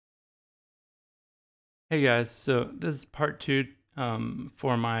Hey guys, so this is part two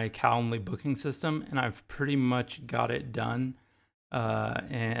for my Calendly booking system, and I've pretty much got it done,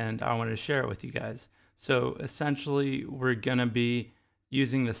 and I wanted to share it with you guys. So essentially, we're gonna be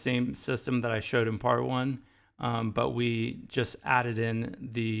using the same system that I showed in part one, but we just added in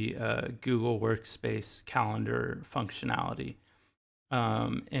the Google Workspace calendar functionality.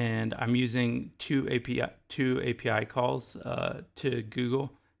 And I'm using two API calls to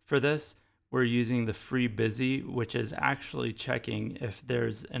Google for this. We're using the free busy, which is actually checking if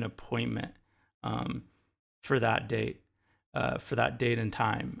there's an appointment for that date and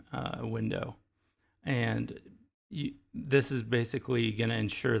time window. And this is basically going to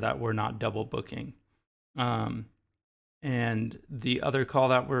ensure that we're not double booking. And the other call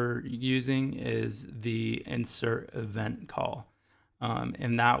that we're using is the insert event call.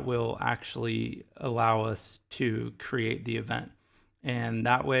 And that will actually allow us to create the event. And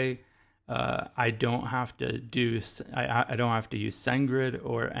that way, I don't have to use SendGrid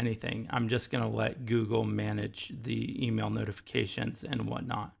or anything. I'm just going to let Google manage the email notifications and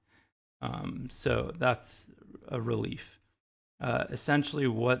whatnot. So that's a relief. Essentially,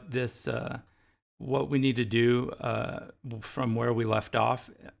 what we need to do from where we left off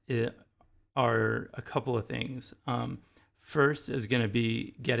are a couple of things. First is going to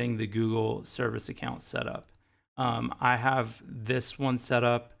be getting the Google service account set up. I have this one set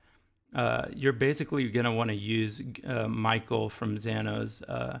up. You're basically going to want to use Michael from Xano's.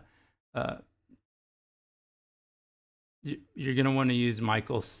 You're going to want to use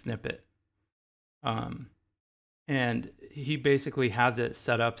Michael's snippet. And he basically has it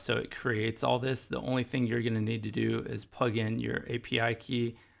set up so it creates all this. The only thing you're going to need to do is plug in your API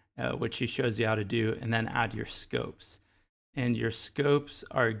key, which he shows you how to do, and then add your scopes. And your scopes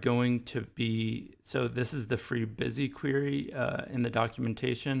are going to be, so this is the free busy query in the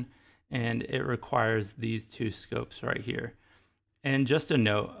documentation, and it requires these two scopes right here. And just a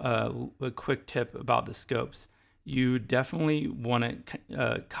note, a quick tip about the scopes. You definitely want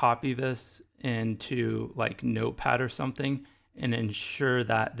to copy this into like Notepad or something and ensure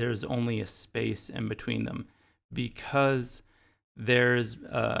that there's only a space in between them, because there's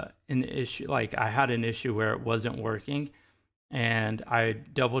an issue. Like I had an issue where it wasn't working, and I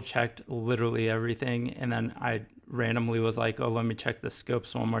double checked literally everything, and then I randomly was like, oh, let me check the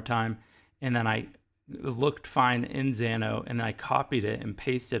scopes one more time, and then I looked fine in Xano, and I copied it and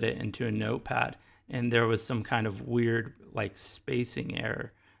pasted it into a Notepad, and there was some kind of weird like spacing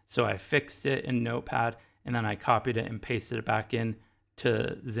error. So I fixed it in Notepad, and then I copied it and pasted it back in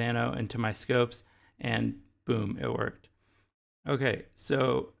to Xano, into my scopes, and boom, it worked. Okay,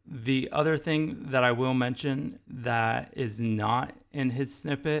 so the other thing that I will mention that is not in his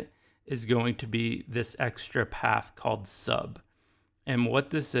snippet is going to be this extra path called sub. And what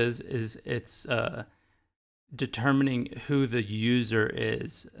this is it's determining who the user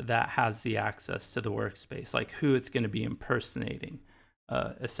is that has the access to the workspace, like who it's going to be impersonating,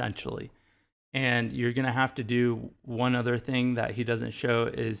 essentially. And you're going to have to do one other thing that he doesn't show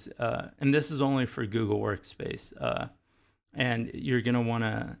is, and this is only for Google Workspace, and you're going to want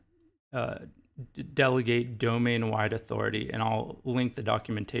to delegate domain-wide authority, and I'll link the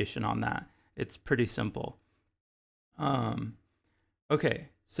documentation on that. It's pretty simple. Okay,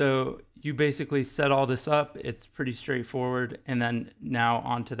 so you basically set all this up. It's pretty straightforward. And then now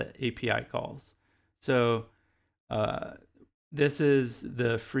onto the API calls. So this is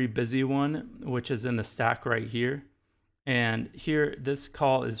the free busy one, which is in the stack right here. And here, this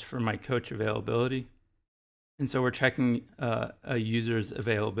call is for my coach availability. And so we're checking a user's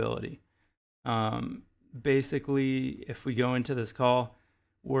availability. Basically, if we go into this call,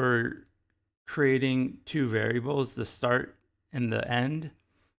 we're creating two variables, the start and the end.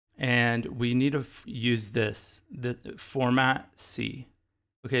 And we need to use the format C.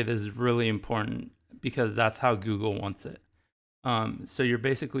 Okay, this is really important because that's how Google wants it. So you're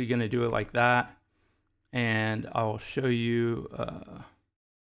basically going to do it like that. And I'll show you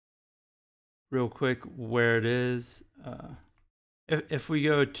real quick where it is. If we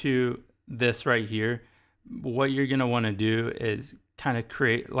go to this right here, what you're going to want to do is kind of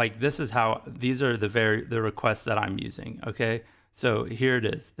create, like, this is how, these are the requests that I'm using. Okay, so here it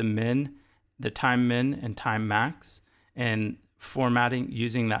is, the time min and time max, and formatting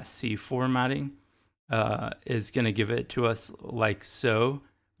using that C formatting is going to give it to us like so,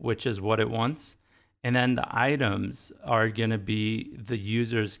 which is what it wants. And then the items are going to be the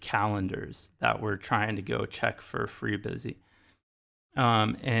user's calendars that we're trying to go check for free busy.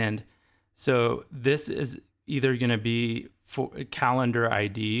 And so this is either going to be for calendar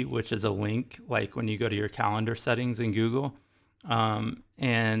ID, which is a link, like when you go to your calendar settings in Google.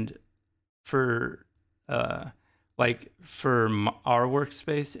 And for like for our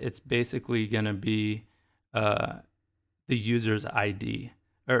workspace, it's basically going to be the user's ID,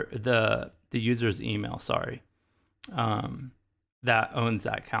 or the user's email, sorry, that owns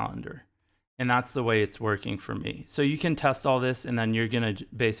that calendar. And that's the way it's working for me. So you can test all this, and then you're going to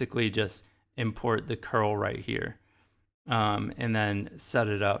basically just import the curl right here, and then set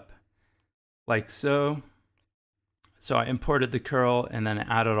it up like so. So I imported the curl and then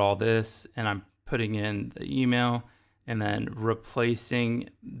added all this, and I'm putting in the email and then replacing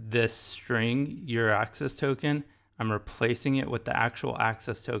this string, your access token. I'm replacing it with the actual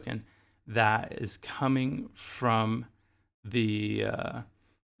access token that is coming from the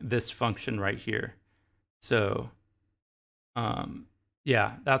this function right here. So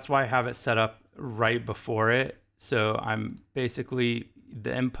yeah, that's why I have it set up right before it. So I'm basically, the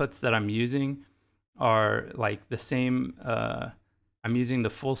inputs that I'm using are like the same. I'm using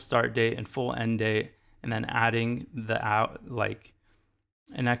the full start date and full end date, and then adding the like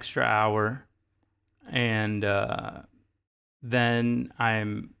an extra hour, and then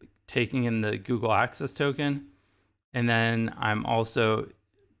I'm taking in the Google Access token, and then I'm also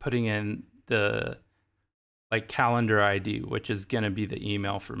putting in the like calendar ID, which is going to be the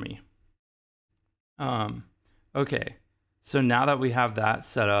email for me. Okay, so now that we have that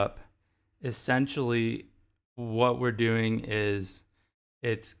set up, essentially what we're doing is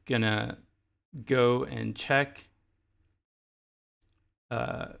it's gonna go and check.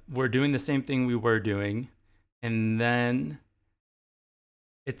 We're doing the same thing we were doing, and then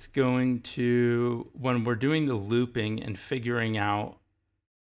it's going to, when we're doing the looping and figuring out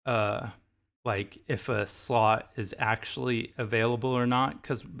like if a slot is actually available or not,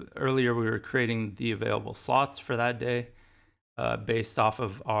 because earlier we were creating the available slots for that day based off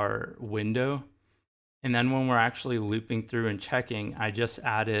of our window. And then when we're actually looping through and checking, I just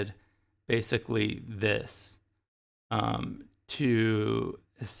added basically this to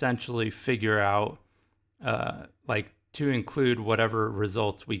essentially figure out, like to include whatever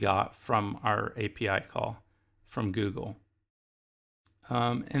results we got from our API call from Google.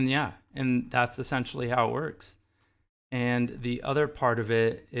 And yeah, and that's essentially how it works. And the other part of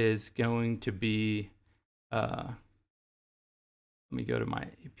it is going to be, let me go to my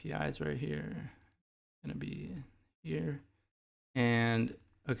APIs right here. Going to be here. And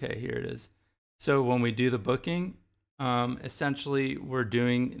okay, here it is. So when we do the booking, essentially we're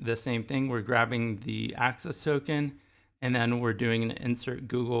doing the same thing. We're grabbing the access token, and then we're doing an insert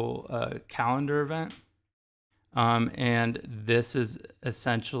Google calendar event. And this is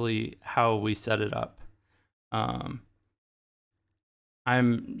essentially how we set it up.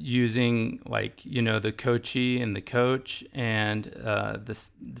 I'm using, like, you know, the coachee and the coach, and the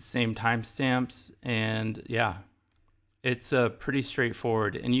same timestamps, and yeah, it's pretty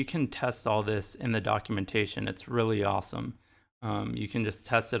straightforward. And you can test all this in the documentation. It's really awesome. You can just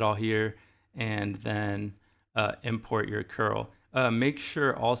test it all here, and then import your curl. Make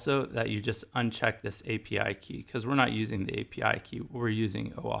sure also that you just uncheck this API key, because we're not using the API key, we're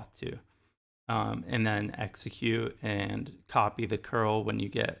using OAuth 2. And then execute and copy the curl when you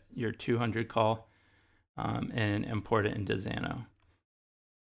get your 200 call, and import it into Xano.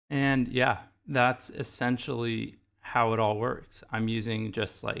 And yeah, that's essentially how it all works. I'm using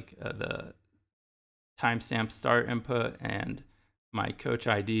just like the timestamp start input and my coach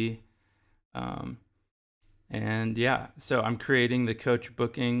ID. And yeah, so I'm creating the coach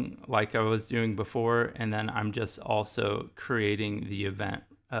booking like I was doing before, and then I'm just also creating the event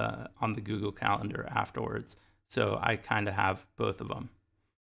on the Google Calendar afterwards. So I kind of have both of them.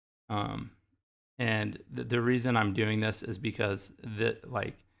 And the reason I'm doing this is because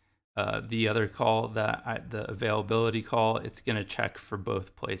the other call, the availability call, it's going to check for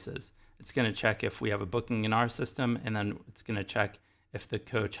both places. It's going to check if we have a booking in our system, and then it's going to check if the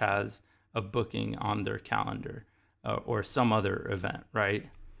coach has a booking on their calendar or some other event, right?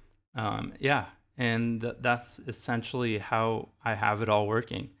 Yeah, and that's essentially how I have it all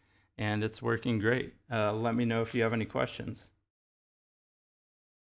working, and it's working great. Let me know if you have any questions.